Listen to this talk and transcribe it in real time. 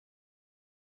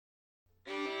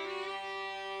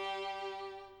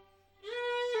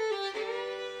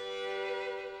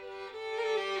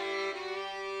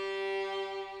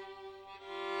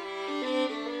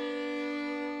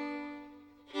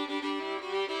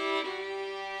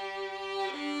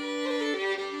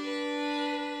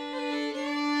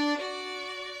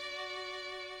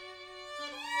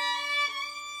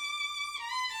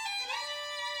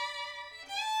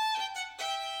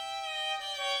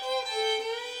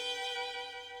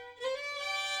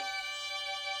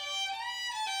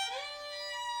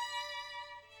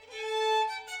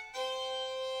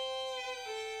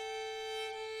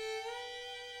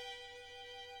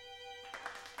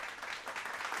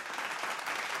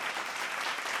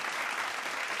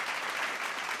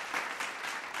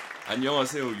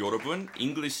안녕하세요, 여러분.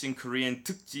 English in Korean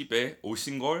특집에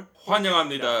오신 걸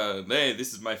환영합니다. 네,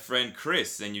 this is my friend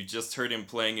Chris, and you just heard him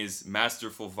playing his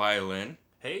masterful violin.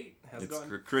 Hey, how's it going?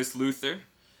 Chris Luther.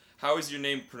 How is your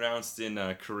name pronounced in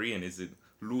Korean? Is it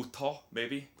Luther,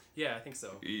 maybe? Yeah, I think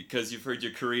so. Because you've heard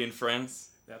your Korean friends?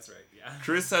 That's right, yeah.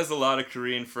 Chris has a lot of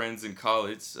Korean friends in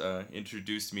college.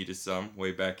 Introduced me to some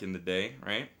way back in the day,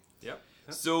 right? Yep.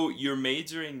 So you're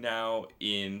majoring now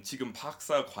in 지금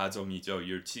박사 과정이죠.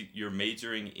 You're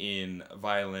majoring in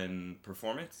violin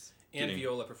performance And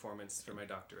viola performance for my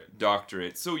doctorate.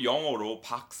 Doctorate. So 영어로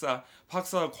박사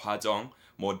과정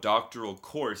뭐 doctoral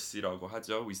course이라고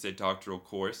하죠. We said doctoral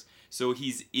course. So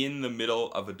he's in the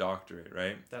middle of a doctorate,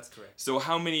 right? That's correct. So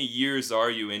how many years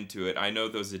are you into it? I know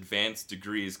those advanced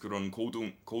degrees 그런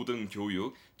고등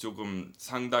교육 조금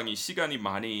상당히 시간이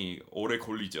많이 오래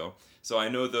걸리죠. So I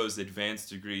know those advanced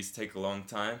degrees take a long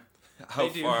time. How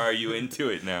far are you into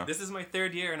it now? This is my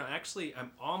third year, and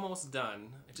I'm almost done.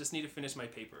 I just need to finish my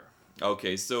paper.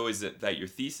 Okay, so is it that your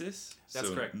thesis? That's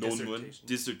correct. 논문,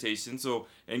 dissertation. So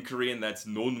in Korean, that's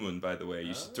논문, by the way.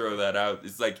 You should throw that out.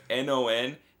 It's like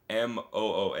NONMOON,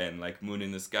 like moon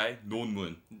in the sky.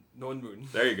 논문.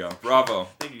 논문. There you go. Bravo.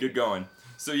 Thank you. Good going.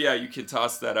 So yeah, you can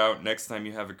toss that out next time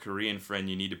you have a Korean friend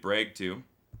you need to brag to.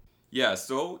 Yeah,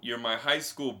 so you're my high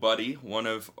school buddy, one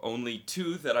of only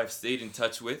two that I've stayed in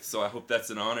touch with, so I hope that's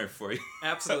an honor for you.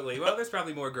 Absolutely. Well, there's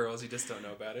probably more girls, you just don't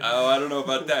know about it. Oh, I don't know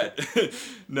about that.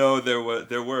 No, there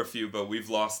were a few, but we've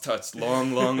lost touch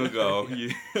long ago.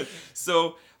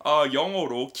 So,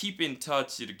 영어로 keep in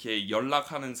touch 이렇게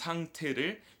연락하는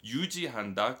상태를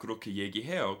유지한다 그렇게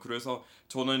얘기해요. 그래서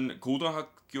저는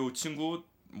고등학교 친구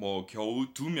뭐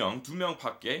겨우 두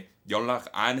명밖에 연락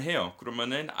안 해요.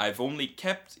 그러면은 I've only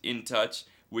kept in touch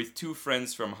with two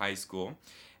friends from high school.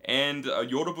 And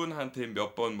여러분한테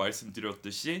몇 번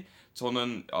말씀드렸듯이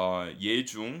저는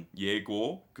예중,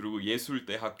 예고 그리고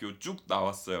예술대학교 쭉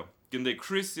나왔어요. 근데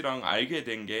크리스랑 알게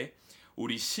된 게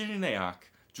우리 실내악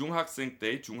중학생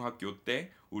때, 중학교 때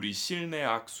우리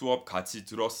실내악 수업 같이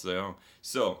들었어요.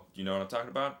 So, you know what I'm talking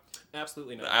about?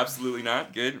 Absolutely not. Absolutely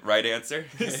not. Good. Right answer.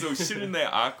 So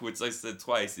실내악, which I said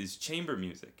twice, is chamber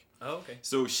music. Oh, okay.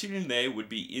 So 실내 would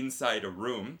be inside a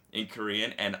room in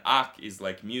Korean, and 악 is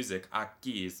like music.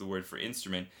 악기 is the word for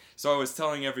instrument. So I was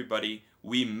telling everybody,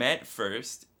 we met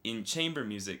first in chamber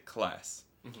music class.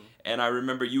 Mm-hmm. And I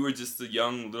remember you were just a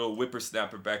young little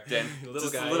whippersnapper back then. A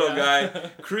little guy.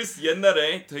 Chris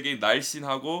옛날에 되게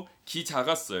날씬하고 키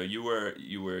작았어요.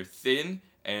 You were thin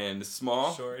and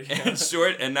small and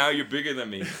short, and now you're bigger than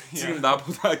me. 지금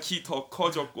나보다 키 더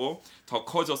커졌고 더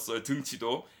커졌어요.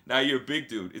 등치도. Now you're a big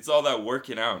dude. It's all that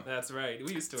working out. That's right.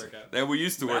 We used to work out. And we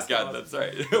used to work out. That's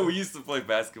right. We used to play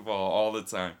basketball all the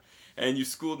time. And you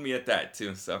schooled me at that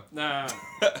too, so. Nah.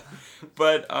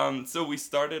 But so we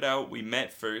started out. We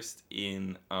met first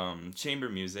in chamber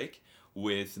music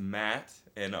with Matt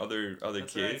and other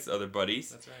kids, right. other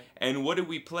buddies. That's right. And what did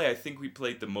we play? I think we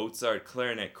played the Mozart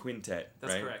Clarinet Quintet.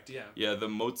 That's right? correct. Yeah. Yeah, the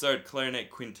Mozart Clarinet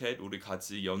Quintet. 우리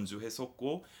같이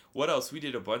연주했었고. What else? We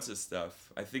did a bunch of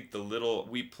stuff. I think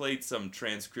we played some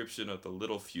transcription of the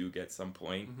Little Fugue at some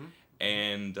point. Mm-hmm.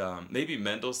 And maybe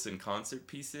Mendelssohn concert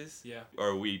pieces. Yeah.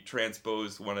 Or we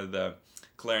transposed one of the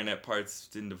clarinet parts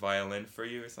into violin for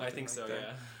you or something. I think like so, that.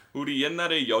 yeah. 우리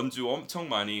옛날에 연주 엄청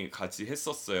많이 같이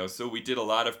했었어요. So we did a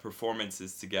lot of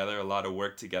performances together, a lot of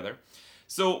work together.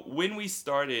 So when we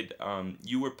started,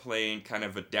 you were playing kind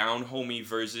of a down-homey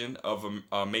version of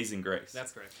Amazing Grace.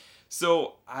 That's correct.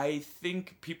 So I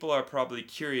think people are probably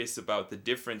curious about the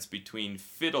difference between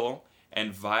fiddle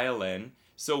and violin.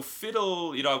 So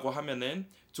fiddle이라고 하면은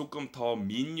조금 더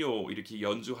민요 이렇게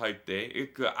연주할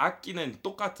때 그 악기는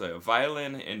똑같아요.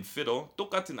 Violin and fiddle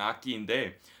똑같은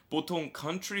악기인데 보통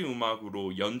country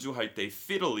음악으로 연주할 때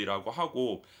fiddle이라고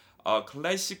하고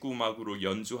클래식 음악으로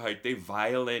연주할 때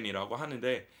violin이라고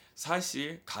하는데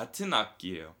사실 같은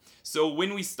악기예요. So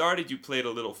when we started, you played a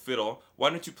little fiddle.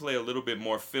 Why don't you play a little bit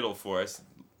more fiddle for us?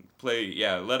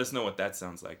 Let us know what that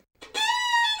sounds like.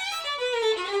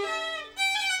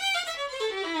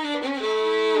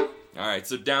 All right,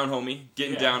 so down homie,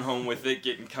 getting down home with it,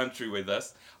 getting country with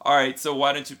us. All right, so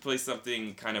why don't you play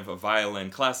something kind of a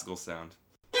violin classical sound?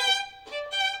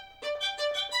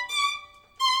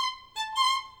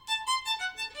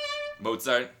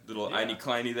 Mozart, little Eine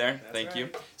Kleine there. Thank you.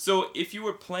 So if you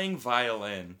were playing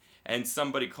violin and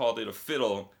somebody called it a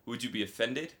fiddle, would you be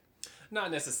offended? Not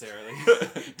necessarily.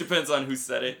 Depends on who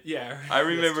said it. Yeah. I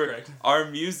remember correct. our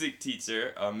music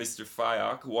teacher, Mr.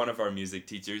 Fayok, one of our music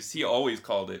teachers, he always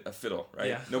called it a fiddle, right?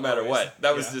 Yeah, No matter always. what.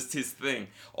 That was Yeah. just his thing.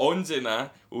 언제나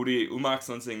우리 음악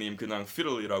선생님 그냥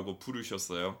fiddle이라고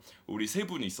부르셨어요. 우리 세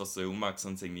분 있었어요, 음악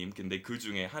선생님. 근데 그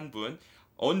중에 한 분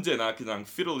언제나 그냥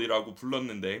fiddle이라고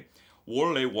불렀는데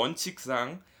원래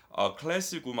원칙상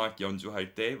클래식 음악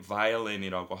연주할 때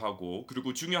violin이라고 하고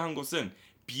그리고 중요한 것은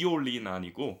비올린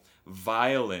아니고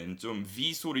violin 좀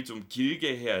V 소리 좀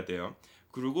길게 해야 돼요.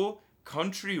 그리고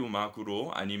country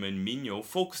음악으로 아니면 민요,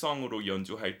 folk송으로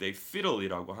연주할 때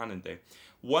fiddle이라고 하는데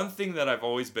one thing that I've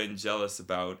always been jealous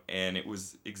about and it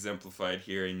was exemplified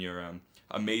here in your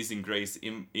Amazing Grace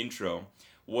intro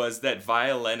was that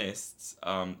violinists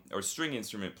or string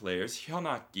instrument players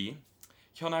현악기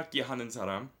하는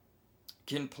사람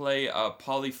can play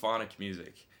polyphonic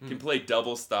music, can play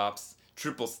double stops,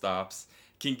 triple stops,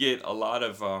 can get a lot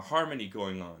of harmony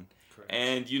going on. Correct.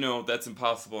 And you know that's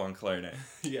impossible on clarinet.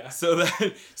 Yeah.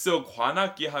 So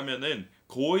관악기 하면은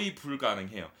거의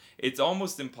불가능해요. It's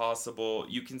almost impossible.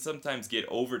 You can sometimes get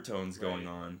overtones going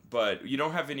on, but you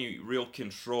don't have any real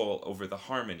control over the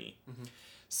harmony. Mm-hmm.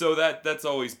 So that's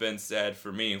always been sad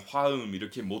for me. 화음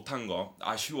이렇게 못한 거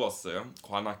아쉬웠어요.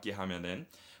 관악기 하면은.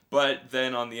 But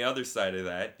then on the other side of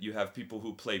that, you have people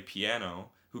who play piano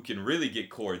who can really get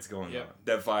chords going on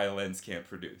that violins can't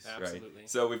produce, Absolutely. right?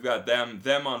 So we've got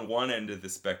them on one end of the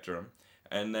spectrum,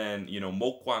 and then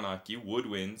목관악기,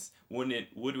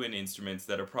 woodwind instruments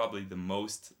that are probably the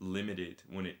most limited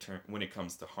when it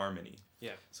comes to harmony.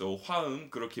 Yeah. So 화음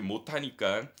그렇게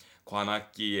못하니까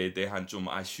관악기에 대한 좀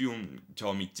아쉬운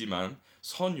점 있지만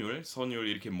선율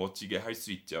이렇게 멋지게 할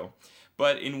수 있죠.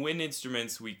 But in wind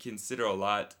instruments, we consider a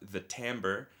lot the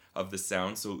timbre of the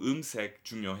sound. So 음색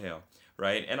중요해요,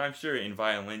 right? And I'm sure in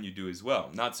violin you do as well.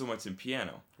 Not so much in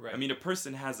piano. Right. I mean, a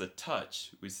person has a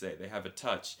touch, we say. They have a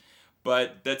touch.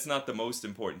 But that's not the most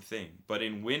important thing. But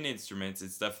in wind instruments,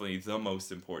 it's definitely the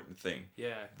most important thing.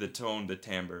 Yeah. The tone, the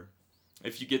timbre.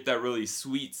 If you get that really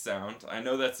sweet sound, I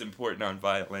know that's important on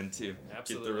violin too.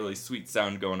 Absolutely. Get the really sweet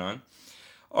sound going on.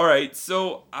 All right,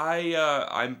 so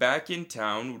I'm back in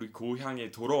town. 우리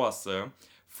고향에 돌아왔어요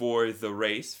for the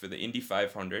race, for the Indy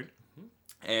 500.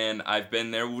 And I've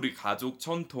been there. 우리 가족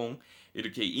전통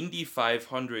이렇게 Indy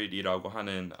 500이라고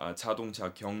하는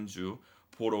자동차 경주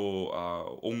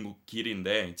보러 온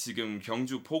길인데 지금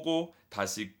경주 보고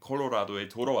다시 콜로라도에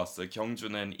돌아왔어요.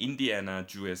 경주는 인디애나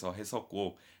주에서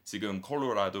했었고 지금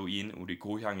콜로라도인 우리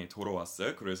고향에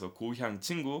돌아왔어요. 그래서 고향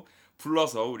친구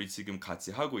불러서 우리 지금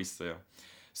같이 하고 있어요.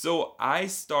 So I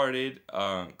started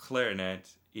clarinet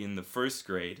in the first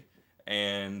grade,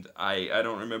 and I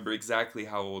don't remember exactly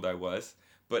how old I was,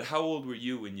 but how old were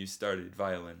you when you started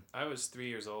violin? I was 3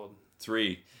 years old.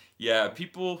 3. Yeah,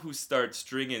 people who start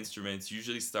string instruments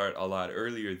usually start a lot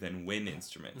earlier than wind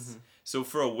instruments. Mm-hmm. So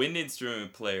for a wind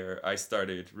instrument player, I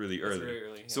started really early. Very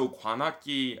early, yeah. So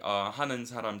관악기 하는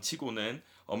사람 치고는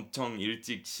엄청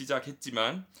일찍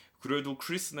시작했지만 그래도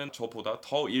크리스는 저보다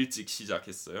더 일찍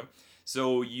시작했어요.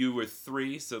 So you were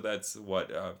 3, so that's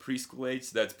what, preschool age?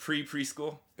 That's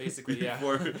pre-preschool? Basically, yeah.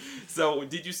 So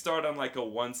did you start on like a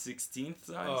 1/16th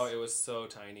size? Oh, it was so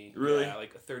tiny. Really? Yeah,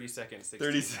 like 30 seconds.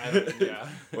 30 seconds. Yeah.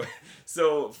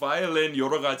 So violin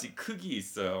여러 가지 크기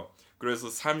있어요. 그래서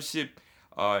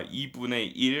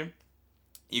 32분의 1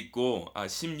 있고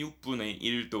 16분의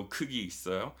 1도 크기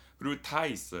있어요. 그리고 다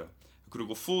있어요.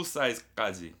 그리고 full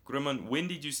size까지. 그러면 when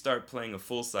did you start playing a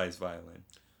full size violin?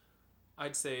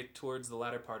 I'd say towards the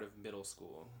latter part of middle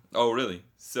school. Oh, really?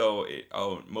 So,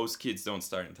 most kids don't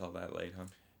start until that late, huh?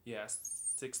 Yeah,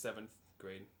 6th, 7th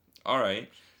grade. All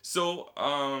right. So,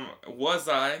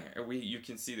 you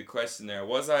can see the question there,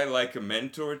 was I like a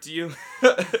mentor to you?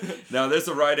 Now, there's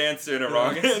a right answer and a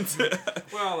wrong answer.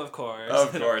 Well, of course.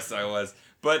 Of course I was.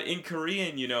 But in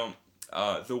Korean,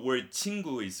 the word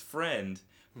친구 is friend,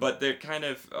 but they're kind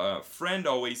of, friend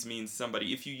always means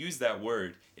somebody, if you use that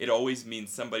word, it always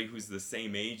means somebody who's the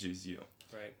same age as you.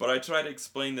 Right. But I try to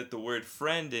explain that the word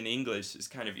friend in English is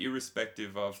kind of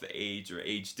irrespective of the age or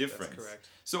age difference. That's correct.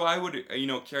 So I would,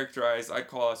 I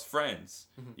call us friends,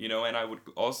 and I would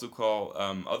also call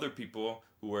other people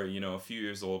who were, a few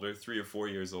years older, 3 or 4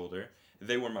 years older,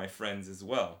 they were my friends as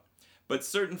well. But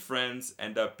certain friends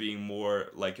end up being more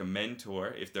like a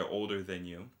mentor if they're older than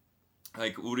you.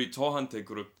 Like 저한테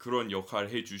그런 역할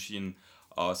해주신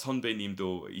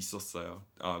선배님도 있었어요.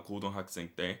 고등학생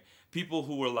때. People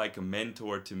who were like a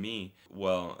mentor to me.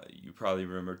 Well, you probably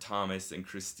remember Thomas and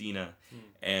Christina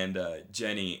and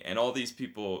Jenny, and all these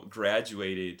people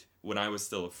graduated when I was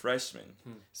still a freshman.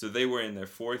 So they were in their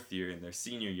fourth year, in their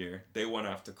senior year. They went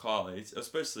off to college,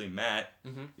 especially Matt.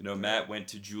 You know, Matt went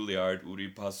to Juilliard.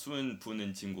 우리 바순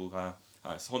부는 친구가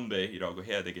선배이라고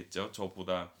해야 되겠죠.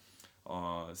 저보다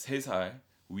 3살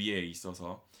위에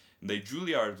있어서. 근데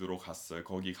줄리아르드로 갔어요.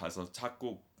 거기 가서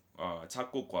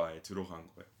작곡과에 들어간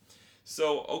거예요.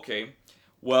 So, okay.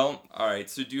 Well, all right.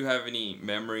 So do you have any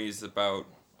memories about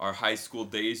our high school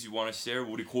days you want to share?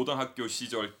 우리 고등학교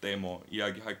시절 때 뭐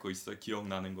이야기할 거 있어요?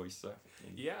 기억나는 거 있어요?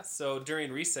 Yeah, so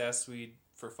during recess, we'd,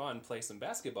 for fun, play some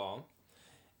basketball.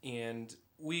 And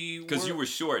because you were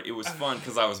short, it was fun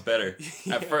because I was better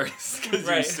at first because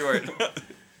you were short.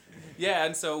 Yeah,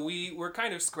 and so we were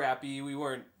kind of scrappy. We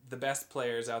weren't the best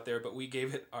players out there, but we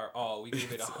gave it our all. We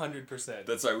gave it 100%.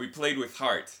 That's right. We played with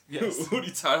heart. Yes.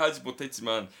 우리 잘하지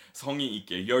못했지만 성의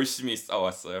있게 열심히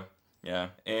싸웠어요. Yeah.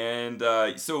 And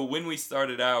so when we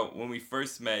started out, when we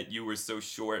first met, you were so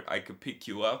short, I could pick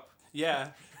you up. Yeah.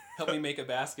 Help me make a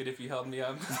basket if you held me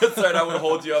up. That's right. I would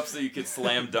hold you up so you could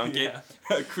slam dunk it.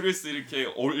 크루스 이렇게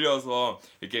올려서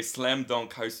이렇게 slam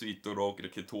dunk 할 수 있도록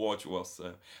이렇게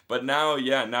도와주었어요. But now,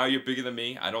 yeah, now you're bigger than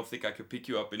me. I don't think I could pick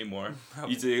you up anymore.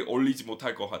 이제 올리지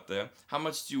못할 것 같아요. How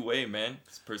much do you weigh, man?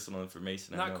 It's personal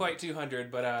information. Not quite 200,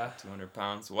 but 200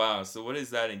 pounds. Wow. So what is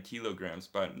that in kilograms?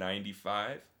 About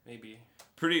 95? maybe.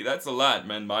 That's a lot,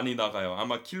 man. 많이 나가요.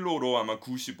 아마 킬로로 아마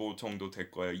 95 정도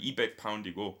될 거예요.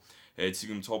 200파운드이고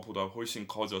지금 저보다 훨씬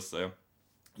커졌어요.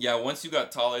 Yeah, once you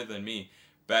got taller than me,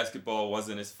 basketball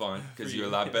wasn't as fun because you're a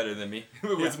lot better than me.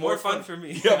 It was more fun for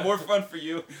me. Yeah, more fun for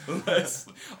you.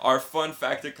 Our fun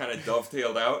factor kind of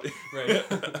dovetailed out. Right.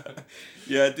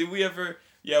 Yeah, did we ever...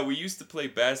 Yeah, we used to play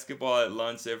basketball at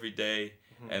lunch every day.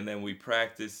 And then we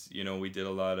practiced, you know, we did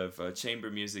a lot of chamber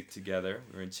music together.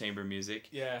 We were in chamber music.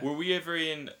 Yeah. Were we ever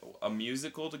in a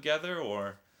musical together?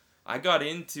 Or I got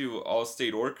into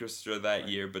All-State Orchestra that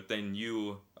year, but then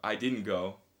I didn't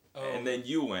go. Oh. And then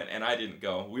you went, and I didn't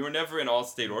go. We were never in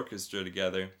All-State Orchestra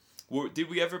together. Did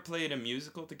we ever play in a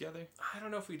musical together? I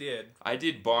don't know if we did. I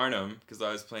did Barnum, because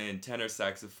I was playing tenor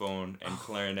saxophone and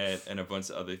clarinet and a bunch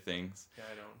of other things. Yeah,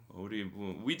 I don't.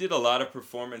 We did a lot of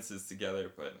performances together,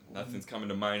 but nothing's coming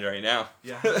to mind right now.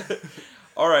 Yeah.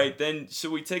 All right, then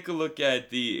should we take a look at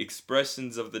the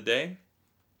expressions of the day?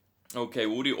 Okay,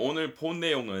 우리 오늘 본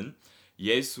내용은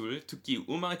예술, 특히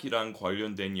음악이랑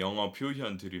관련된 영어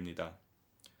표현들입니다.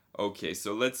 Okay,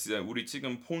 so let's 우리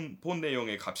지금 본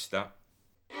내용에 갑시다.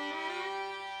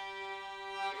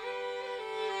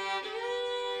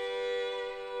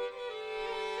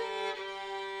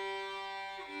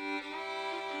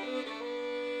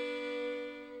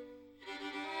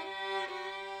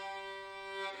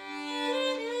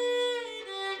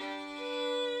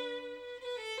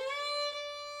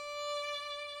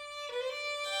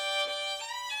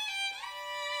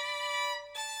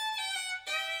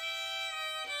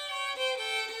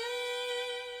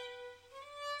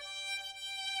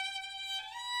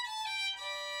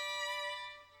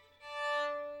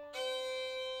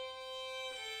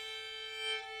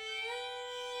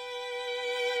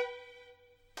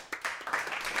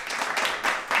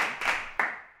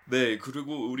 네,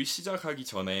 그리고 우리 시작하기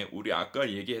전에 우리 아까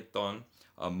얘기했던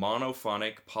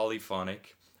monophonic,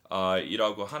 polyphonic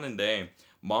이라고 하는데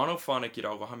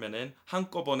monophonic이라고 하면은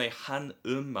한꺼번에 한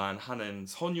음만 하는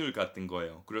선율 같은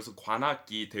거예요. 그래서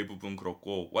관악기 대부분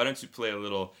그렇고 why don't you play a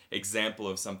little example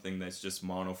of something that's just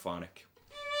monophonic?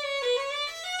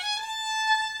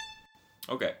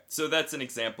 Okay, so that's an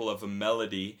example of a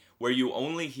melody where you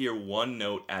only hear one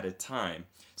note at a time.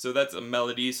 So that's a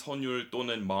melody, 선율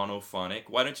또는 monophonic.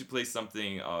 Why don't you play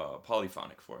something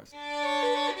polyphonic for us?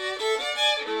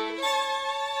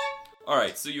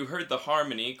 Alright, so you heard the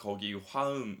harmony, 거기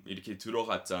화음 이렇게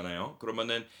들어갔잖아요.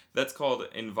 그러면은 that's called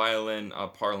in violin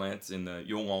parlance, in the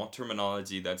용어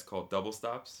terminology, that's called double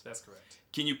stops. That's correct.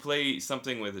 Can you play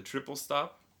something with a triple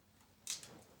stop?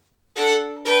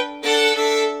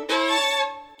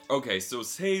 Okay, so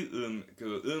세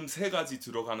가지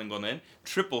들어가는 거는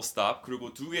triple stop,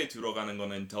 그리고 2개 들어가는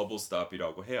거는 double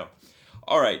stop이라고 해요.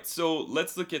 Alright, so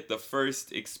let's look at the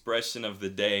first expression of the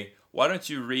day. Why don't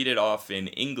you read it off in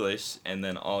English, and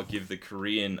then I'll give the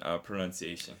Korean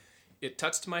pronunciation. It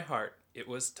touched my heart. It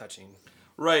was touching.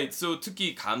 Right, so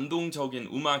특히 감동적인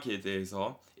음악에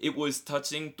대해서 it was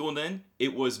touching 또는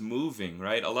it was moving,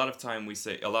 right? A lot of times we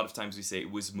say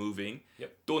it was moving.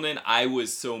 Yep. 또는 I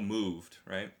was so moved,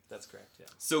 right? That's correct, yeah.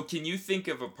 So can you think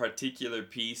of a particular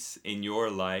piece in your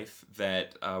life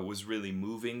that was really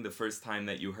moving the first time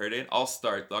that you heard it? I'll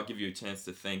start. I'll give you a chance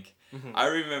to think. Mm-hmm. I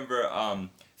remember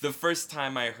the first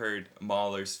time I heard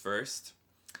Mahler's First,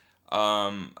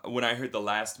 when I heard the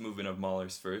last movement of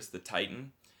Mahler's First, the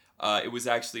Titan, It was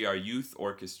actually our youth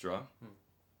orchestra.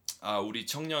 우리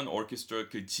청년 오케스트라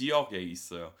그 지역에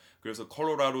있어요. 그래서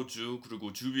콜로라도주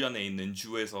그리고 주변에 있는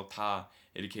주에서 다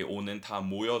이렇게 오는 다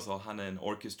모여서 하는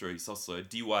오케스트라 있었어요.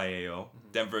 DYAO,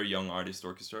 Denver Young Artist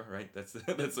Orchestra, right? That's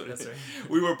what That's it is. right.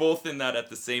 We were both in that at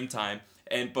the same time.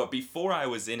 But before I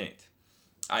was in it,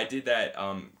 I did that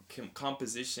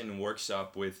composition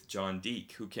workshop with John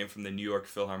Deek, who came from the New York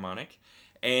Philharmonic,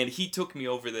 and he took me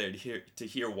over there to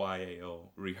hear YAO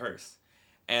rehearse.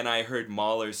 And I heard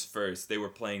Mahler's First. They were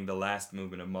playing the last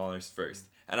movement of Mahler's First.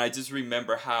 And I just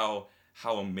remember how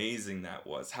amazing that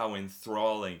was, how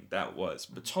enthralling that was.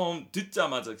 처음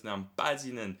듣자마자 그냥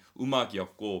빠지는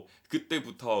음악이었고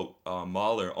그때부터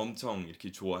Mahler 엄청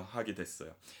이렇게 좋아하게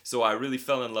됐어요. So I really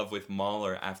fell in love with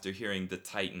Mahler after hearing The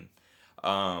Titan.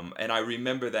 And I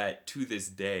remember that to this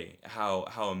day, how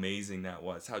amazing that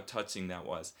was, how touching that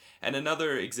was. And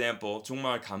another example,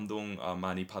 정말 감동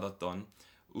많이 받았던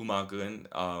음악은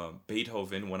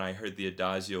Beethoven, when I heard the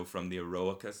Adagio from the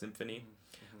Eroica Symphony,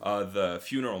 the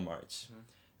Funeral March.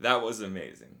 That was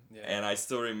amazing. Yeah. And I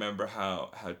still remember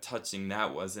how touching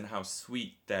that was and how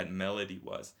sweet that melody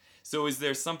was. So is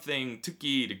there something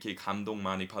특히 이렇게 감동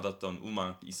많이 받았던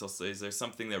음악 있었어요? Is there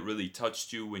something that really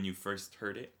touched you when you first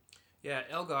heard it? Yeah,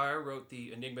 Elgar wrote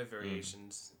the Enigma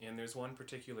Variations, and there's one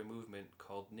particular movement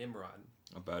called Nimrod.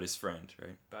 About his friend,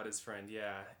 right? About his friend,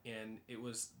 yeah. And it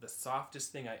was the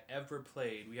softest thing I ever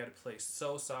played. We had to play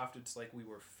so soft, it's like we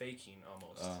were faking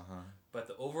almost. But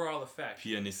the overall effect...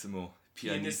 피아니스모.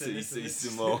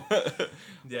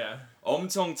 Yeah.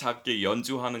 엄청 작게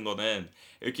연주하는 거는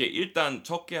이렇게 일단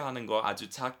적게 하는 거 아주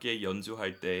작게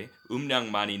연주할 때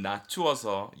음량 많이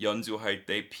낮추어서 연주할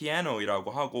때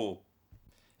피아노이라고 하고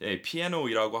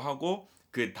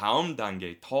그 다음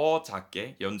단계 더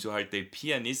작게 연주할 때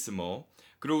피아니스모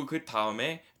그리고 그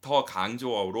다음에 더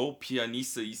강조어로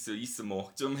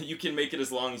피아니스모 좀 you can make it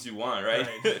as long as you want, right?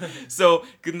 So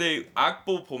근데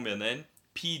악보 보면은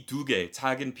피 두 개,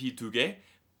 작은 피 두 개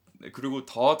그리고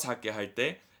더 작게 할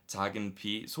때 작은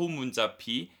피, 소문자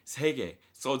피 세 개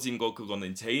써진 거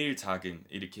그거는 제일 작은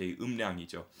이렇게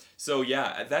음량이죠. So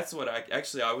yeah, that's what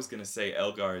I was gonna say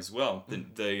Elgar as well,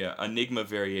 the Enigma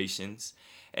Variations,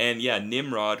 and yeah,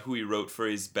 Nimrod, who he wrote for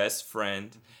his best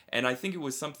friend, and I think it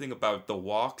was something about the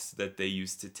walks that they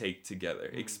used to take together,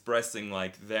 expressing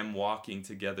like them walking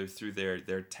together through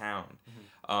their town.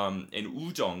 And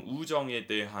우정에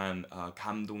대한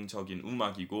감동적인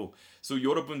음악이고, so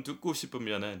여러분 듣고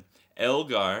싶으면은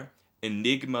Elgar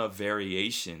Enigma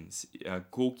Variations,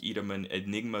 곡 이름은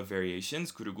Enigma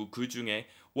Variations, 그리고 그 중에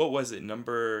what was it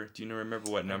number? Do you remember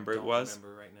what number it was? I don't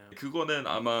remember right now. 그거는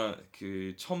아마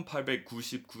그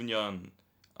 1899년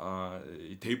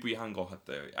데뷔한 것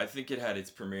같아요. I think it had its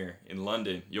premiere in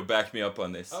London. You'll back me up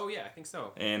on this. Oh yeah, I think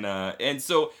so. And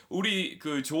so 우리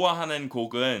그 좋아하는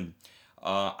곡은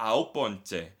아홉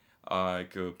번째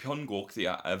그 편곡, the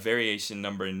variation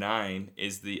number 9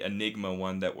 is the Enigma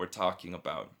one that we're talking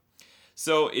about.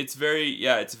 So it's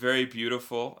very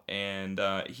beautiful, and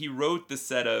he wrote the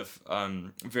set of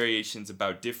variations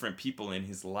about different people in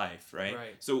his life, right?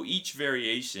 So each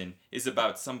variation is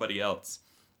about somebody else,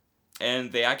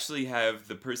 and they actually have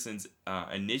the person's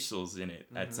initials in it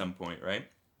at some point, right?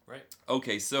 Right.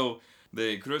 Okay, so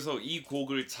네, 그래서 이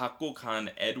곡을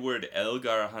작곡한 에드워드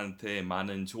엘가한테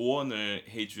많은 조언을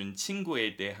해준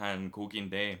친구에 대한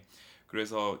곡인데.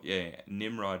 그래서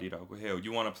Nimrod이라고 해요.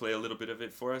 You want to play a little bit of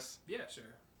it for us? Yeah, sure.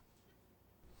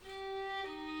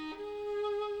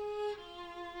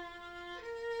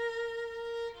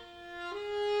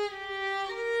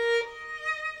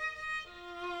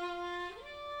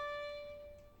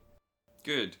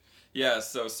 Good. Yeah,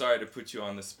 so sorry to put you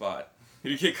on the spot.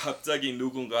 이렇게 갑자기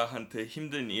누군가한테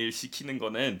힘든 일 시키는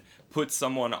거는 put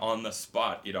someone on the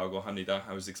spot이라고 합니다.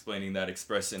 I was explaining that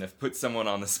expression of put someone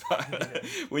on the spot.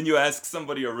 When you ask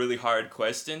somebody a really hard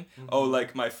question,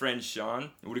 like my friend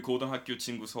Sean, 우리 고등학교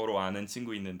친구 서로 아는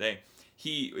친구 있는데,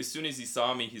 as soon as he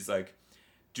saw me, he's like,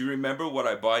 "Do you remember what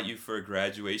I bought you for a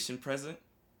graduation present?"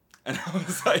 And I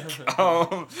was like,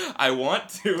 I want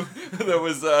to. That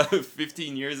was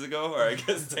 15 years ago, or I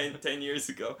guess 10 years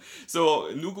ago.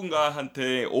 So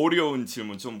누군가한테 어려운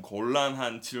질문, 좀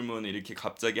곤란한 질문 이렇게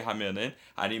갑자기 하면은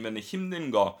아니면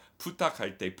힘든 거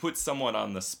부탁할 때 put someone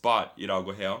on the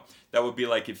spot이라고 해요. That would be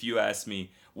like if you asked me,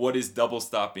 what is double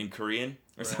stop in Korean?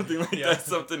 Or something like that.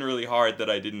 Something really hard that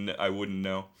I wouldn't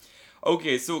know.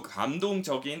 Okay, so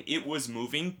감동적인, it was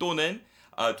moving 또는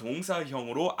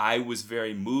동사형으로 I was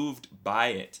very moved by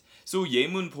it. So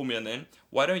예문 보면은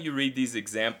why don't you read these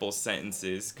example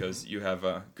sentences because you have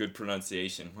a good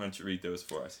pronunciation. Why don't you read those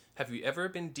for us? Have you ever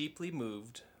been deeply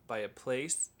moved by a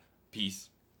place? Peace.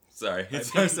 Sorry. A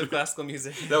piece of classical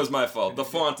music. That was my fault. The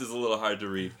font is a little hard to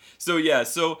read. So yeah,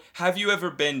 so have you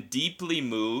ever been deeply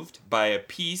moved by a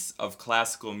piece of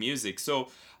classical music? So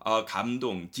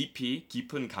감동,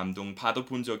 깊은 감동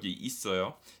받아본 적이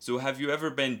있어요. So have you ever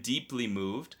been deeply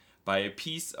moved by a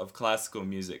piece of classical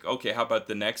music? Okay, how about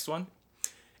the next one?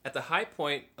 At the high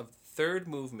point of the third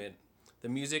movement, the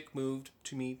music moved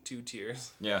to me to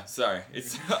tears. Yeah, sorry.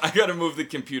 I gotta move the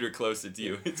computer closer to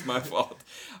you. It's my fault.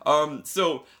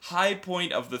 So high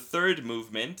point of the third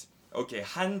movement. Okay,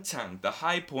 한창, the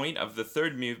high point of the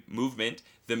third movement.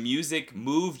 The music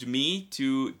moved me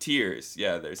to tears.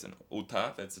 Yeah, there's an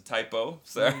오타. That's a typo.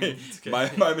 Sorry, okay.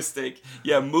 my mistake.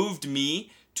 Yeah, moved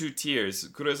me to tears.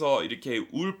 그래서 이렇게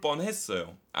울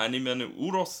뻔했어요. 아니면은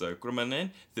울었어요.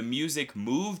 그러면은 the music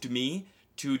moved me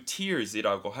to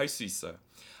tears이라고 할 수 있어요.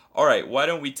 All right, why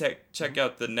don't we check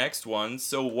out the next one?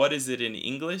 So what is it in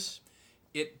English?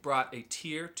 It brought a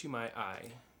tear to my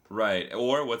eye. Right,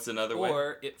 or what's another way?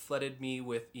 Or it flooded me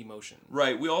with emotion.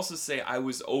 Right, we also say I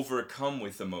was overcome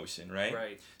with emotion, right?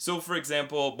 Right. So for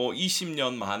example, 뭐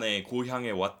 20년 만에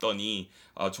고향에 왔더니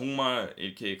정말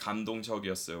이렇게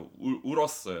감동적이었어요.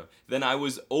 울었어요. Then I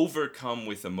was overcome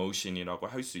with emotion이라고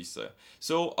할 수 있어요.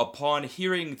 So upon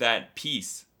hearing that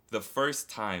piece the first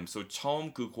time, so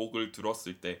처음 그 곡을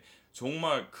들었을 때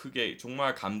정말 크게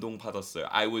정말 감동받았어요.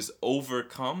 I was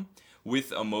overcome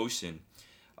with emotion.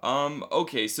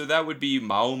 Okay, so that would be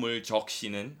마음을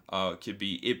적시는. Could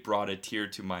be it brought a tear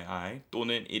to my eye.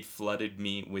 또는 it flooded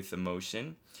me with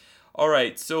emotion. All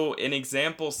right, so an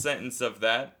example sentence of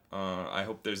that. I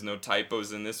hope there's no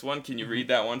typos in this one. Can you read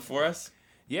that one for us?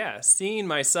 Yeah, seeing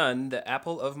my son, the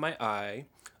apple of my eye,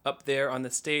 up there on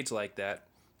the stage like that,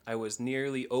 I was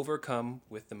nearly overcome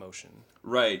with emotion.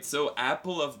 Right, so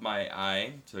apple of my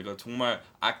eye. 제가 정말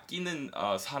아끼는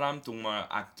사람, 정말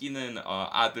아끼는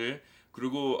아들.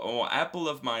 그리고 apple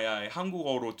of my eye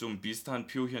한국어로 좀 비슷한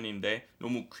표현인데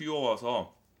너무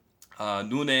귀여워서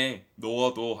눈에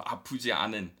넣어도 아프지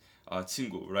않은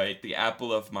친구, right? The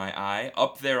apple of my eye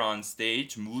up there on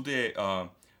stage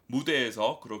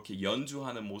무대에서 그렇게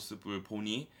연주하는 모습을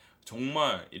보니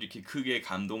정말 이렇게 크게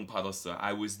감동받았어요.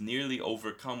 I was nearly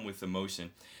overcome with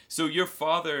emotion. So your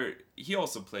father, he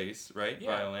also plays, right?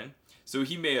 Yeah. Violin. So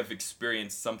he may have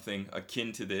experienced something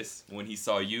akin to this when he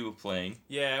saw you playing.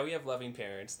 Yeah, we have loving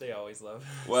parents. They always love.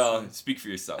 Well, speak for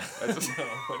yourself. No,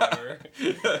 whatever.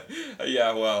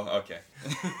 Yeah, well, okay.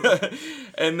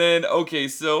 And then, okay,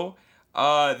 so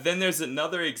then there's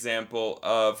another example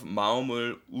of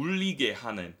마음을 울리게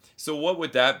하는. So what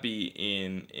would that be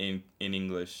in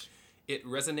English? It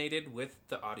resonated with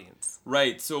the audience.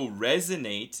 Right, so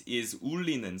resonate is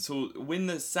울리는. So when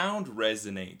the sound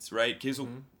resonates, right? 계속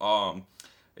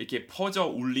이렇게 퍼져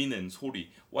울리는 소리.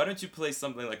 Why don't you play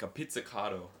something like a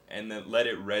pizzicato and then let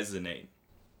it resonate?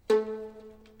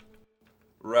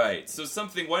 Right, so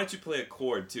something, why don't you play a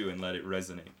chord too and let it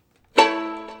resonate?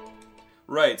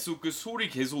 Right, so 그 소리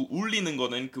계속 울리는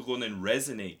거는 그거는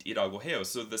resonate이라고 해요.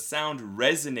 So the sound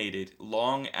resonated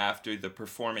long after the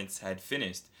performance had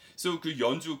finished. So 그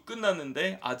연주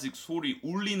끝났는데 아직 소리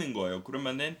울리는 거예요.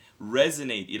 그러면은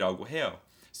resonate이라고 해요.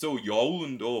 So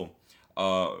여운도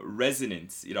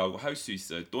resonance이라고 할 수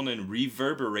있어요. 또는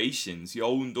reverberations,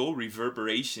 여운도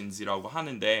reverberations이라고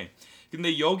하는데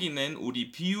근데 여기는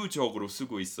우리 비유적으로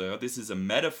쓰고 있어요. This is a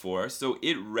metaphor. So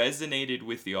it resonated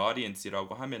with the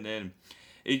audience이라고 하면은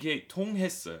이게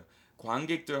통했어요.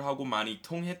 관객들하고 많이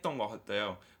통했던 것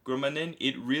같아요. 그러면은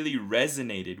it really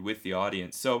resonated with the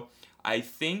audience. So I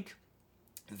think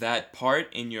that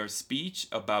part in your speech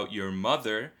about your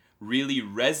mother really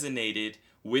resonated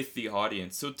with the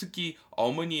audience. So 특히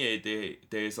어머니에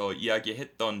대해서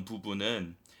이야기했던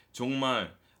부분은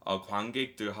정말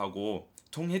관객들하고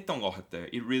통했던 것 같아요.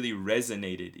 It really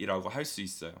resonated 이라고 할 수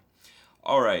있어요.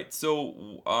 Alright,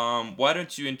 so why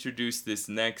don't you introduce this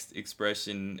next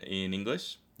expression in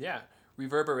English? Yeah,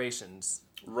 reverberations.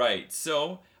 Right,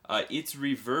 so its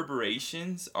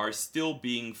reverberations are still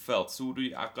being felt. So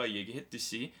우리 아까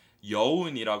얘기했듯이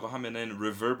여운이라고 하면은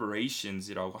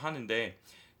reverberations이라고 하는데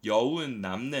여운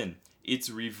남는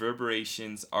its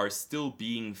reverberations are still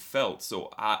being felt. So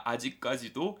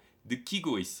아직까지도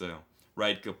느끼고 있어요.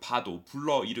 Right, 그 파도,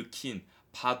 불러일으킨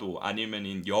파도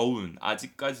아니면은 여운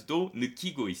아직까지도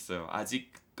느끼고 있어요.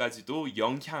 아직까지도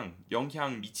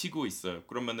영향 미치고 있어요.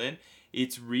 그러면은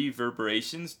its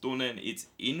reverberations 또는 its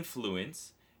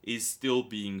influence is still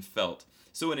being felt.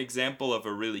 So an example of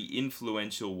a really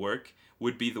influential work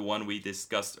would be the one we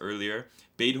discussed earlier.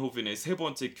 Beethoven의 세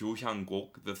번째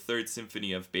교향곡, the third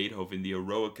symphony of Beethoven, the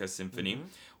Eroica Symphony,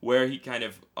 where he kind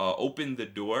of opened the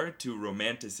door to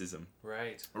romanticism.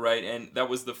 Right. Right, and that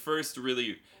was the first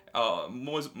really,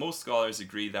 most scholars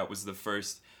agree that was the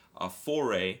first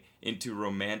foray into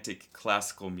romantic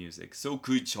classical music. So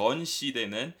그 전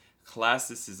시대는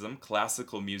classicism,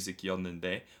 classical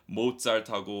music이었는데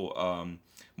모차르트하고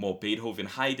뭐 베토벤,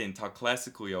 하이든 다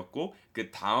classical이었고 그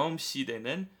다음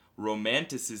시대는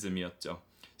romanticism이었죠.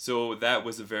 So that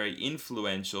was a very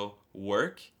influential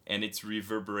work and its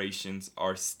reverberations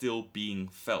are still being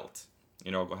felt.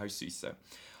 이라고 할 수 있어요.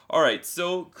 Alright,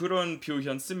 so 그런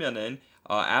표현 쓰면은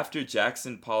after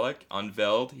Jackson Pollock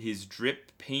unveiled his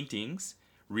drip paintings,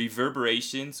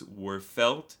 reverberations were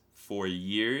felt for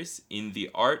years in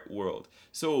the art world.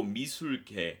 So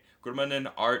미술계,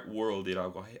 그러면은 art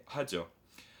world이라고 하죠.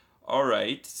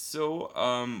 Alright, so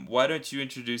why don't you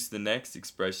introduce the next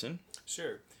expression?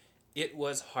 Sure. It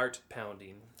was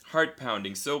heart-pounding.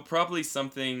 Heart-pounding. So probably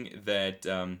something that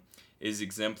is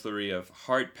exemplary of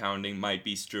heart-pounding might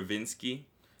be Stravinsky.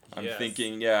 I'm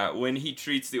thinking, when he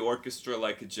treats the orchestra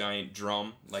like a giant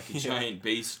drum, like a giant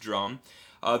bass drum,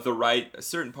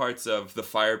 certain parts of the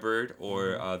Firebird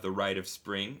or the Rite of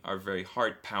Spring are very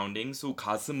heart-pounding. So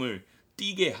가슴을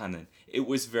뛰게 하는. It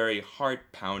was very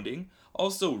heart-pounding.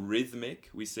 Also rhythmic.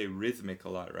 We say rhythmic a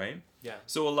lot, right? Yeah.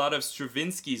 So a lot of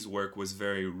Stravinsky's work was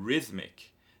very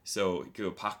rhythmic. So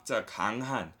그 박자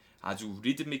강한, 아주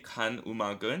리드믹한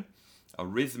음악은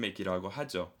rhythmic이라고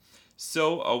하죠.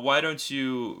 So why don't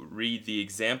you read the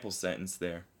example sentence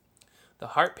there? The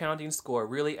heart-pounding score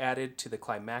really added to the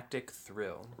climactic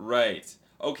thrill. Right.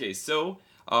 Okay, so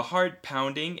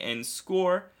heart-pounding and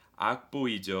score,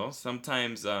 악보이죠.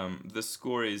 Sometimes the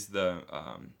score is the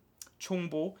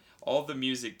총보. All the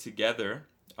music together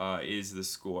is the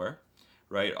score,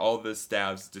 right? All the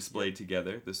staves displayed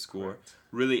together, the score. Correct.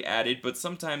 Really added, but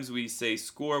sometimes we say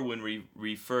score when we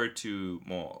refer to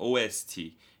뭐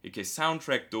OST. 이렇게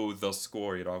soundtrack도 the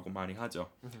score이라고 많이 하죠.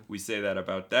 We say that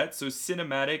about that. So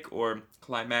cinematic or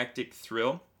climactic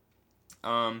thrill.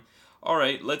 All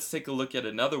right, let's take a look at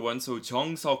another one. So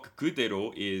정석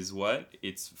그대로 is what?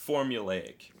 It's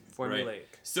formulaic. Formulaic. Right?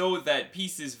 So that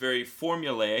piece is very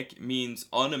formulaic, means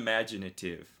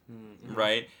unimaginative,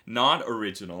 right? Not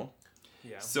original.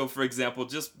 Yeah. So, for example,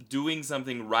 just doing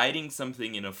something, writing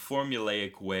something in a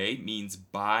formulaic way means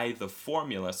by the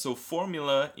formula. So,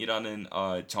 formula이라는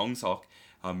정석,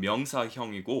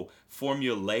 명사형이고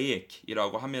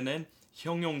formulaic이라고 하면은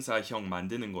형용사형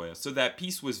만드는 거예요. So that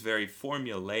piece was very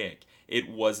formulaic. It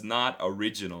was not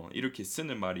original. 이렇게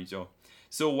쓰는 말이죠.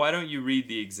 So why don't you read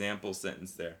the example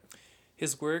sentence there?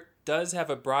 His work does have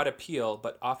a broad appeal,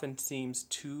 but often seems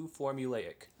too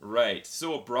formulaic. Right.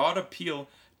 So a broad appeal,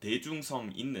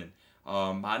 대중성 있는,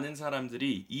 많은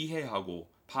사람들이 이해하고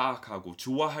파악하고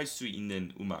좋아할 수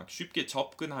있는 음악, 쉽게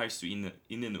접근할 수 있는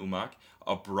음악,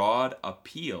 a broad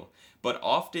appeal, but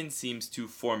often seems too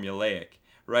formulaic,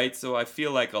 right? So I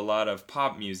feel like a lot of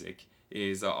pop music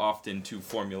is often too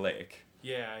formulaic.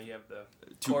 Yeah, you have the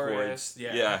Two chorus. chords.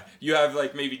 Yeah, you have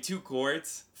like maybe two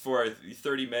chords for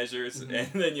 30 measures, and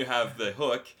then you have the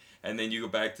hook, and then you go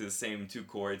back to the same two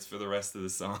chords for the rest of the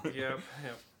song. Yep.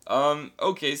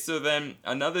 Okay, so then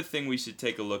another thing we should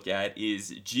take a look at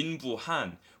is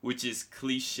진부한, which is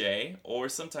cliche, or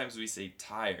sometimes we say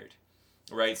tired,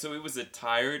 right? So it was a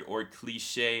tired or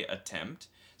cliche attempt.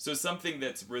 So something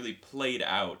that's really played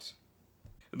out.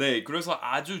 네, 그래서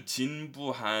아주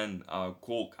진부한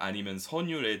곡 아니면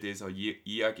선율에 대해서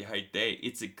이야기할 때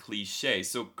it's a cliche.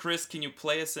 So Chris, can you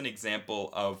play us an example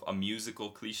of a musical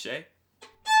cliche?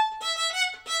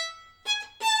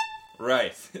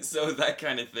 Right. So that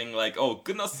kind of thing like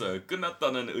끝났어요.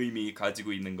 끝났다는 의미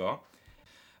가지고 있는 거.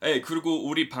 네, 그리고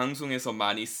우리 방송에서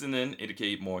많이 쓰는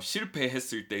이렇게 뭐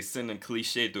실패했을 때 쓰는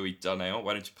클리셰도 있잖아요.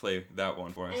 Why don't you play that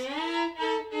one for us?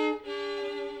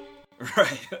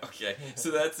 Right, okay. So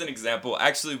that's an example.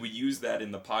 Actually, we use that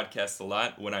in the podcast a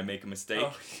lot when I make a mistake.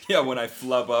 Oh. Yeah, when I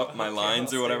flub up my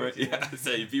lines I'll or whatever. stay with you. Yeah,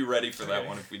 so be ready for that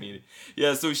one if we need it.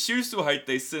 Yeah, so 실수할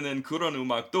때 쓰는 그런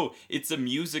음악도 it's a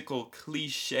musical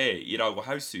cliché 이라고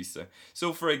할 수 있어요.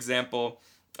 So for example,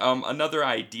 another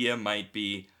idea might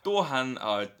be 또한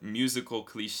musical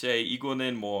cliché.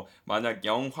 이거는 뭐 만약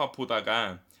영화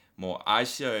보다가 뭐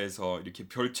아시아에서 이렇게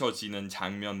펼쳐지는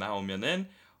장면 나오면은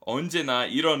언제나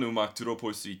이런 음악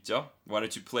들어볼 수 있죠? Why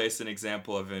don't you play us an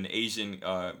example of an Asian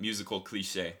musical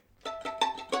cliché?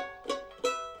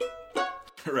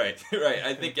 Right.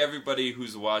 I think everybody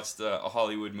who's watched a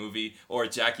Hollywood movie or a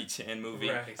Jackie Chan movie,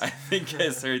 Right. I think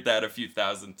has heard that a few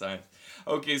thousand times.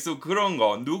 Okay, so 그런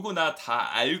거 누구나 다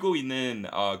알고 있는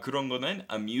그런 거는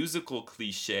a musical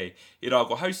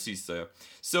cliché이라고 할 수 있어요.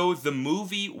 So the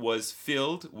movie was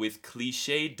filled with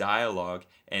cliché dialogue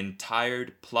and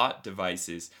tired plot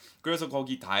devices. 그래서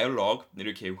거기 dialogue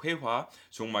이렇게 회화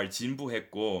정말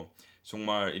진부했고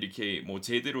정말 이렇게 뭐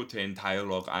제대로 된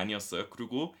dialogue 아니었어요.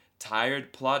 그리고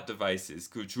tired plot devices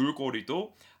그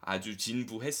줄거리도 아주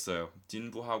진부했어요.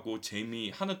 진부하고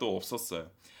재미 하나도 없었어요.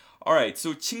 Alright,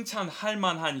 so 칭찬할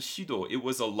만한 시도. It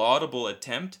was a laudable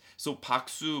attempt. So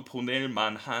박수 보낼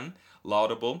만한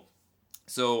laudable.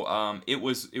 So it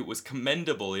was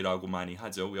commendable이라고 많이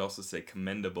하죠. We also say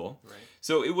commendable. Right.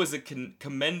 So it was a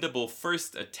commendable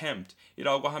first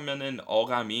attempt이라고 하면은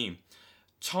어감이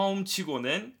처음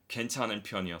치고는 괜찮은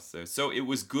편이었어요. So it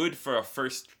was good for a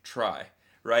first try,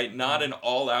 right? Not an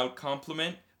all-out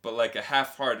compliment, but like a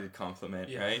half-hearted compliment,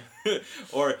 right?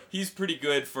 Or he's pretty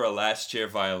good for a last chair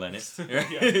violinist.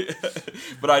 Right?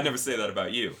 But I'd never say that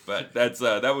about you. But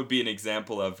that would be an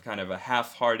example of kind of a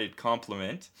half-hearted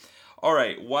compliment. All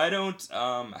right, why don't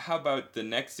how about the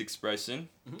next expression?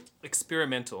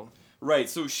 Experimental. Right,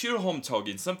 so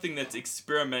실험적인, something that's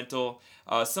experimental.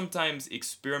 Sometimes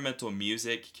experimental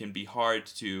music can be hard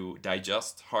to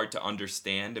digest, hard to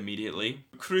understand immediately.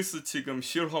 크리스 지금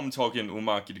실험적인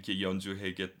음악 이렇게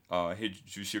연주해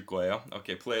주실 거예요.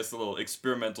 Okay, play us a little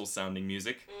experimental sounding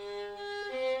music.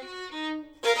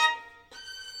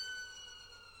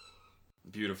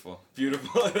 Beautiful.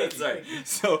 That's right.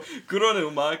 So 그런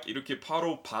음악 이렇게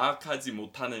바로 파악하지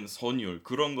못하는 선율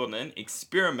그런 거는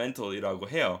experimental이라고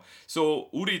해요. So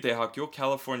우리 대학교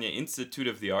California Institute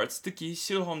of the Arts 특히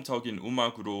실험적인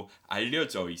음악으로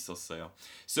알려져 있었어요.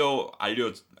 So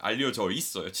알려져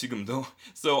있어요 지금도.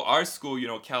 So our school,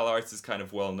 Cal Arts is kind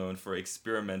of well known for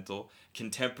experimental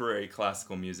contemporary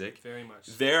classical music. Very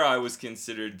much. There I was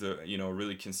considered the,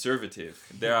 really conservative.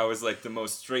 There I was like the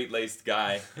most straight-laced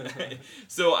guy.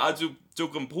 So 아주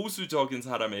조금 보수적인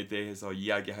사람에 대해서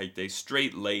이야기할 때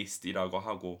straight-laced이라고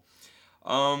하고.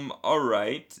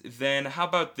 Alright, then how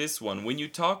about this one? When you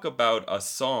talk about a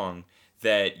song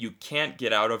that you can't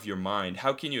get out of your mind,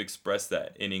 how can you express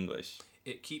that in English?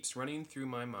 It keeps running through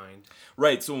my mind.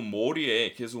 Right, so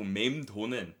머리에 계속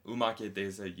맴도는 음악에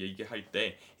대해서 얘기할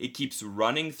때 it keeps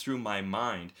running through my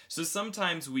mind. So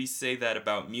sometimes we say that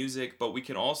about music, but we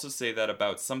can also say that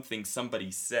about something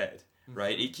somebody said,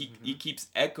 right? It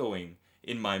keeps echoing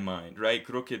in my mind, right?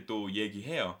 그렇게 또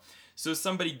얘기해요. So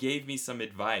somebody gave me some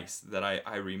advice that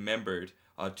I remembered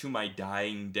to my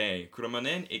dying day.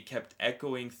 그러면은 it kept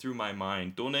echoing through my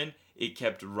mind 또는 it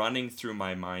kept running through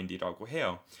my mind이라고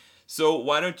해요. So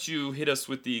why don't you hit us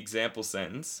with the example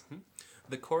sentence?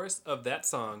 The chorus of that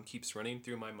song keeps running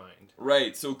through my mind.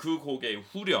 Right, so 그 곡의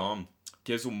후렴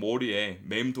계속 머리에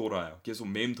맴돌아요. 계속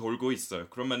맴돌고 있어요.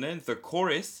 그러면은 the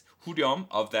chorus, 후렴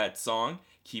of that song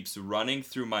keeps running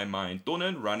through my mind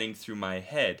또는 running through my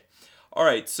head.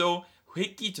 Alright, so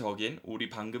획기적인 우리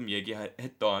방금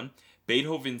얘기했던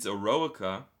Beethoven's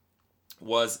Eroica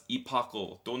was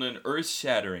epochal 또는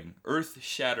earth-shattering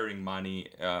많이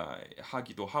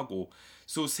하기도 하고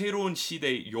so 새로운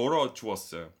시대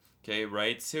열어주었어요. Okay,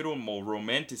 right? 새로운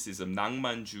romanticism,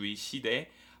 낭만주의 시대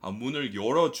문을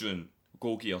열어준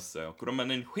곡이었어요.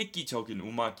 그러면은 획기적인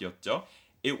음악이었죠.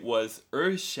 It was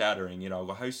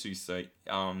earth-shattering이라고 할 수 있어요.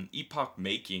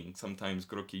 Epoch-making, sometimes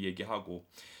그렇게 얘기하고.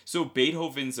 So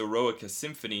Beethoven's Eroica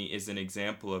Symphony is an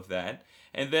example of that.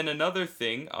 And then another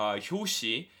thing,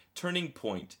 효시, turning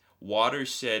point,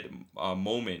 watershed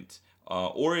moment,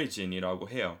 origin이라고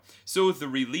해요. So the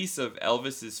release of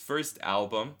Elvis's first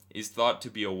album is thought to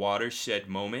be a watershed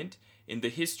moment in the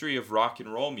history of rock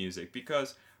and roll music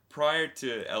because prior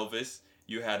to Elvis,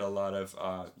 you had a lot of,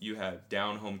 you had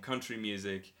down-home country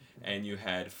music and you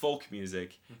had folk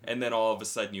music and then all of a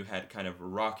sudden you had kind of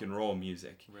rock and roll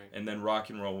music. Right. And then rock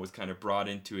and roll was kind of brought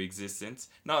into existence.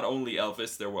 Not only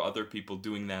Elvis, there were other people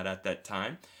doing that at that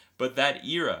time. But that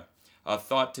era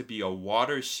thought to be a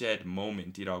watershed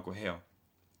moment이라고 해요.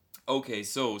 Okay,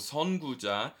 so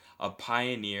선구자, a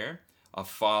pioneer, a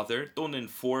father 또는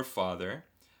forefather.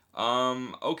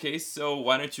 Okay, so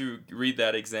why don't you read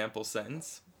that example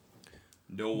sentence?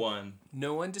 No one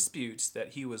disputes that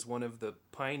he was one of the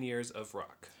pioneers of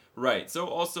rock. Right, so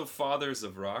also fathers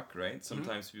of rock, right?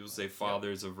 Sometimes people say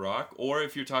fathers of rock. Or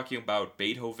if you're talking about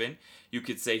Beethoven, you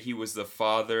could say he was the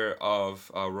father of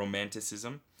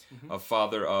Romanticism, a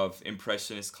father of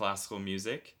Impressionist classical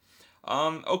music.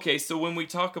 Okay, so when we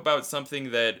talk about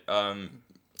something that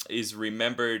is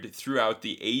remembered throughout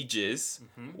the ages,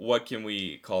 what can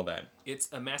we call that? It's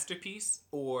a masterpiece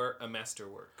or a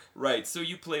masterwork. Right, so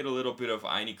you played a little bit of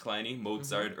Eine Kleine,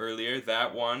 Mozart earlier.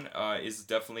 That one is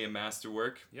definitely a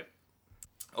masterwork. Yep.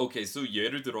 Okay, so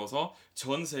예를 들어서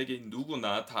전 세계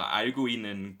누구나 다 알고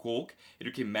있는 곡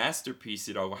이렇게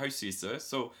masterpiece이라고 할 수 있어요.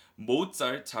 So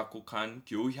모차르트 작곡한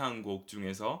교향곡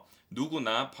중에서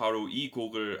누구나 바로 이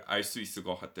곡을 알 수 있을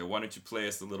것 같아요. Why don't you play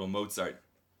us a little Mozart?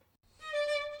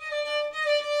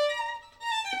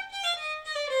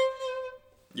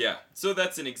 Yeah, so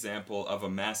that's an example of a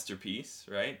masterpiece,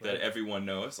 right? That everyone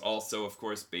knows. Also, of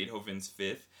course, Beethoven's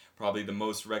Fifth, probably the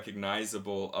most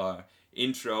recognizable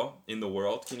intro in the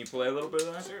world. Can you play a little bit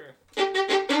of that? Sure.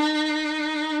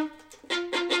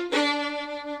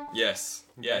 Yes.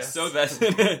 Yes. So that's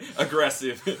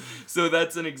aggressive. So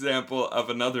that's an example of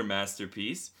another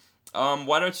masterpiece.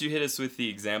 Why don't you hit us with the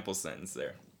example sentence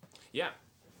there? Yeah.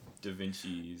 Da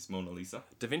Vinci's Mona Lisa.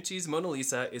 Da Vinci's Mona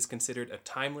Lisa is considered a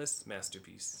timeless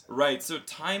masterpiece. Right. So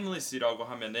timeless이라고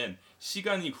하면은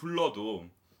시간이 흘러도,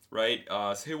 right?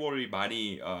 세월이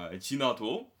많이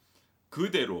지나도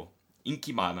그대로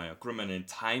인기 많아요. 그러면은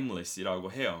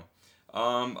timeless이라고 해요.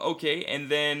 Okay, and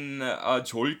then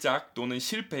졸작 또는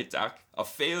실패작, a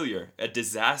failure, a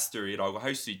disaster이라고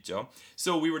할 수 있죠.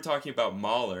 So we were talking about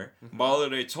Mahler.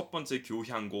 Mahler의 첫 번째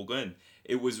교향곡은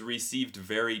it was received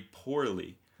very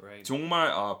poorly. Right.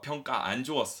 정말 평가 안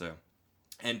좋았어요.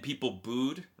 And people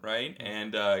booed, right?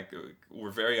 And were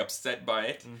very upset by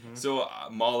it. So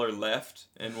Mahler left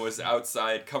and was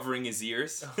outside covering his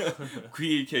ears.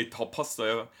 귀 이렇게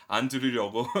덮었어요. 안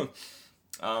들으려고.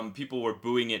 People were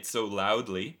booing it so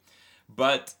loudly.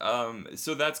 But,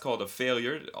 so that's called a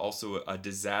failure, also a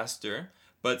disaster.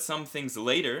 But some things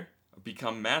later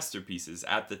become masterpieces.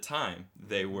 At the time,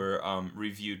 they were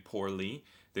reviewed poorly.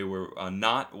 They were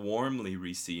not warmly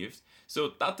received.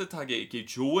 So 따뜻하게 이렇게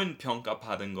좋은 평가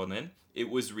받은 거는 it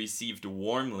was received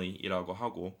warmly이라고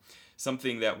하고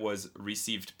something that was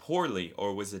received poorly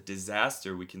or was a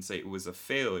disaster, we can say it was a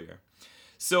failure.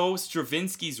 So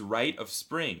Stravinsky's Rite of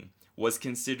Spring was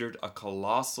considered a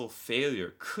colossal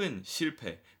failure, 큰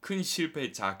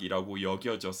실패작이라고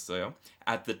여겨졌어요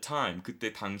at the time,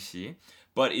 그때 당시,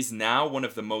 but is now one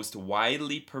of the most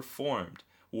widely performed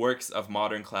works of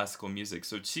modern classical music.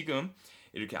 So 지금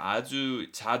이렇게 아주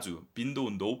자주 빈도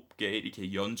높게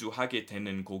이렇게 연주하게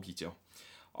되는 곡이죠.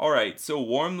 Alright, so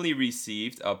warmly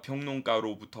received,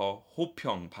 평론가로부터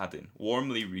호평 받은,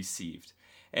 warmly received.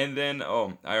 And then,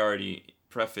 I already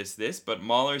prefaced this, but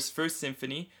Mahler's First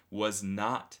Symphony was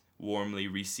not warmly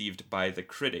received by the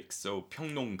critics. So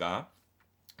평론가,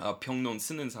 평론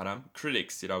쓰는 사람,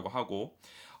 critics이라고 하고.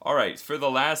 Alright, for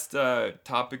the last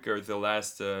topic or the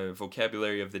last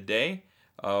vocabulary of the day,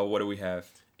 what do we have?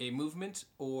 A movement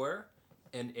or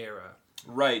an era.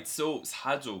 Right, so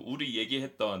사조, 우리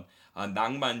얘기했던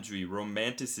낭만주의,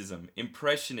 romanticism,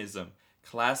 impressionism,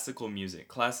 classical music,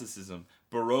 classicism,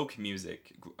 baroque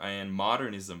music, and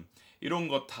modernism. 이런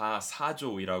거 다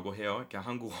사조이라고 해요. 그러니까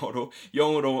한국어로,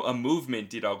 영어로 a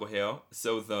movement이라고 해요.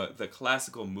 So the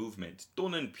classical movement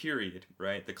또는 period,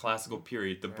 right? The classical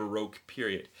period, the baroque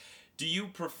period. Do you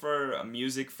prefer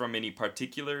music from any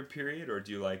particular period or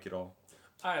do you like it all?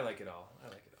 I like it all.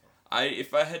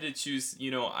 If I had to choose,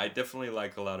 I definitely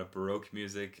like a lot of Baroque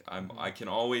music. I can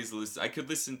always listen. I could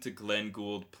listen to Glenn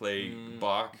Gould play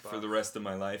Bach for the rest of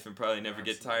my life and probably never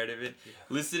get tired of it. Yeah.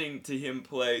 Listening to him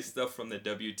play stuff from the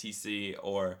WTC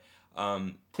or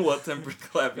well-tempered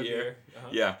clavier.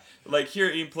 Yeah, like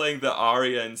hearing him playing the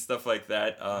aria and stuff like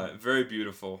that. Very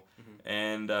beautiful.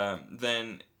 And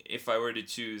then if I were to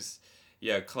choose,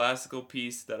 classical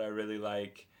piece that I really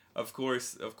like. Of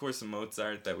course,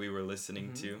 Mozart that we were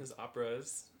listening to. His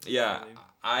operas. Yeah,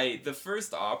 the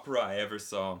first opera I ever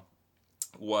saw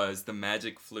was The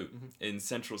Magic Flute in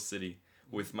Central City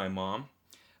with my mom.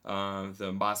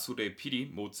 The 마술의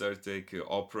피리, 모차르트의 그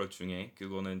오페라 중에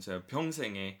그거는 제가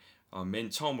평생에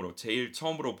제일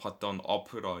처음으로 봤던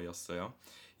오페라였어요.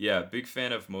 Yeah, big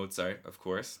fan of Mozart, of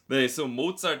course. So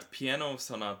Mozart Piano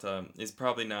Sonata is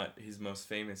probably not his most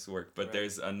famous work, but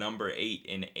there's a number 8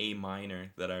 in A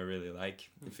minor that I really like,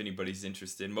 if anybody's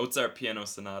interested. Mozart Piano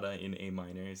Sonata in A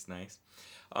minor is nice.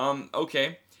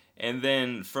 Okay, and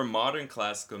then for modern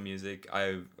classical music,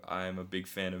 I'm a big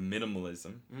fan of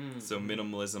minimalism. So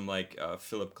minimalism like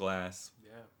Philip Glass,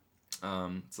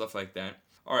 stuff like that.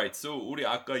 Alright, so 우리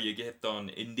아까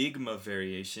얘기했던 Enigma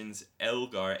Variations,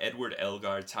 Edward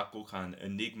Elgar 작곡한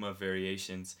Enigma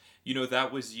Variations.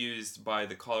 That was used by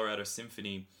the Colorado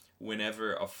Symphony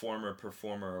whenever a former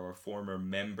performer or a former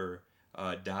member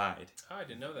died. Oh, I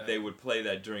didn't know that. They would play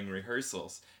that during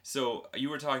rehearsals. So you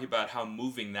were talking about how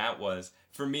moving that was.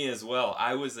 For me as well,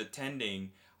 I was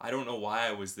attending, I don't know why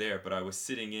I was there, but I was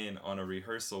sitting in on a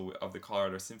rehearsal of the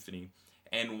Colorado Symphony,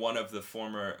 and one of the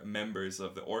former members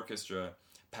of the orchestra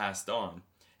passed on.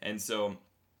 And so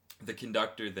the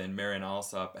conductor then, Marin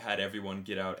Alsop, had everyone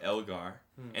get out Elgar,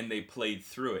 and they played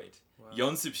through it. Wow.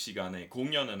 연습 시간에,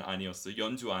 공연은 아니었어,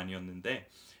 연주 아니었는데,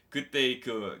 그때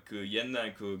그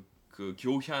옛날 그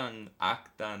교향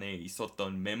악단에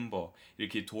있었던 멤버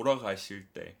이렇게 돌아가실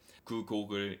때 그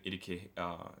곡을 이렇게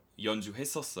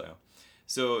연주했었어요.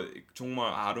 So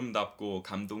정말 아름답고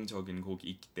감동적인 곡이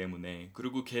있기 때문에,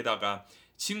 그리고 게다가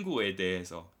친구에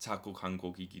대해서 작곡한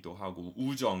곡이기도 하고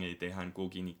우정에 대한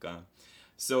곡이니까.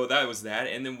 So that was that,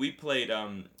 and then we played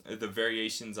the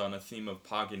variations on a theme of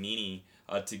Paganini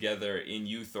together in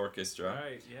youth orchestra,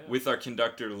 right, yeah. with our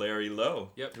conductor Larry Lowe,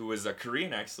 Yep. who was a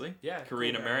Korean actually, Yeah,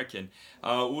 Korean cool American.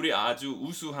 우리 아주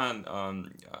우수한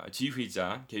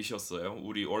지휘자 계셨어요.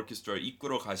 우리 오케스트라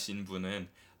이끌어 가신 분은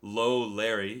Lowe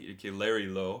Larry, 이렇게 Larry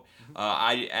Lowe.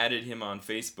 I added him on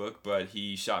Facebook, but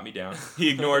he shot me down. He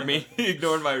ignored me. He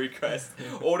ignored my request.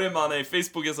 오랜만에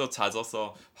페이스북에서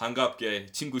찾아서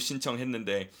반갑게 친구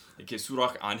신청했는데 이렇게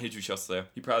수락 안 해주셨어요.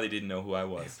 He probably didn't know who I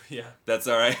was. Yeah. That's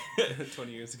all right.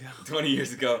 20 years ago. 20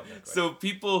 years ago. So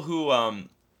people who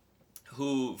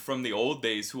from the old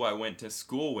days who I went to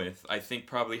school with, I think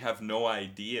probably have no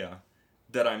idea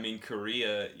that I'm in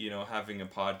Korea, having a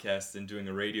podcast and doing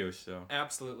a radio show.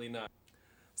 Absolutely not.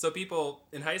 So people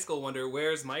in high school wonder,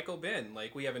 where's Michael been?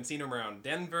 Like, we haven't seen him around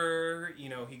Denver.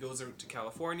 He goes to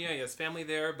California. He has family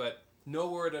there, but no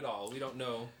word at all. We don't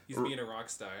know. He's being a rock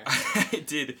star.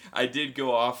 I did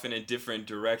go off in a different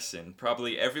direction.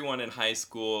 Probably everyone in high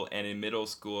school and in middle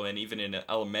school and even in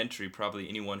elementary, probably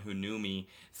anyone who knew me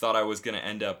thought I was going to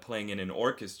end up playing in an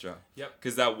orchestra. Yep.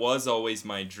 Because that was always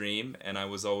my dream, and I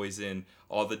was always in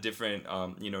all the different,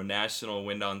 national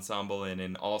wind ensemble and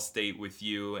in all state with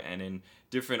you and in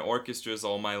different orchestras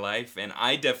all my life. And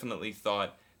I definitely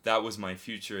thought that was my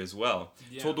future as well.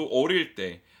 Yeah. 저도 어릴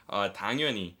때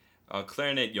당연히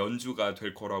clarinet 연주가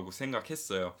될 거라고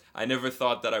생각했어요. I never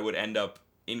thought that I would end up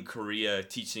in Korea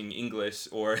teaching English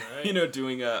or right.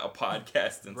 doing a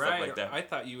podcast and right. stuff like that. I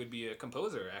thought you would be a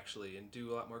composer actually and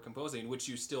do a lot more composing, which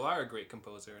you still are a great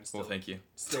composer and still thank you.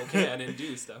 Still can and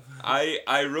do stuff.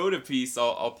 I wrote a piece.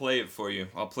 I'll play it for you.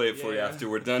 I'll play it for you after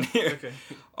we're done here. Okay.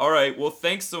 All right. Well,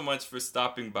 thanks so much for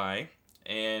stopping by.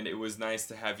 And it was nice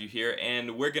to have you here.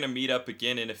 And we're gonna meet up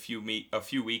again in a few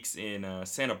weeks in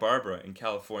Santa Barbara in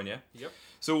California. Yep.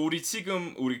 So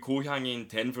지금 우리 고향인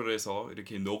덴버에서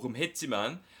이렇게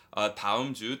녹음했지만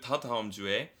다음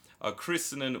주에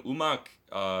크리스는 음악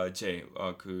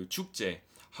그 축제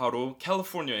하러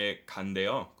캘리포니아에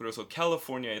간대요. 그래서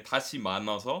캘리포니아에 다시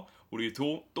만나서 우리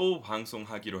또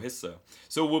방송하기로 했어요.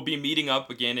 So we'll be meeting up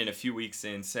again in a few weeks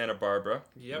in Santa Barbara.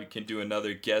 Yep. We can do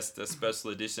another guest, a special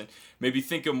edition. Maybe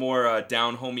think of more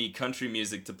down-homey country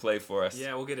music to play for us.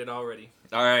 Yeah, we'll get it all ready.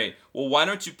 All right. Well, why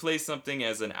don't you play something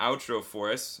as an outro for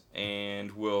us,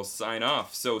 and we'll sign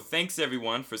off. So thanks,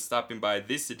 everyone, for stopping by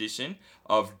this edition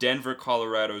of Denver,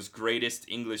 Colorado's greatest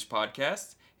English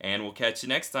podcast, and we'll catch you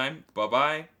next time.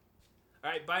 Bye-bye.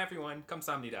 All right, bye, everyone.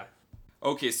 감사합니다.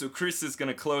 Okay, so Chris is going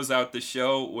to close out the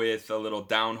show with a little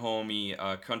down-homey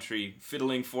country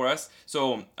fiddling for us.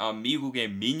 So 미국의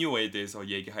민요에 대해서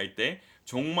얘기할 때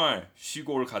정말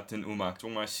시골 같은 음악,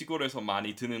 정말 시골에서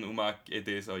많이 듣는 음악에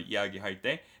대해서 이야기할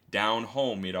때 down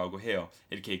home이라고 해요.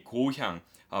 이렇게 고향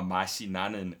맛이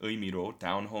나는 의미로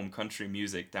down home country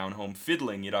music, down home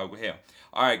fiddling이라고 해요.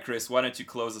 All right, Chris, why don't you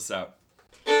close us out?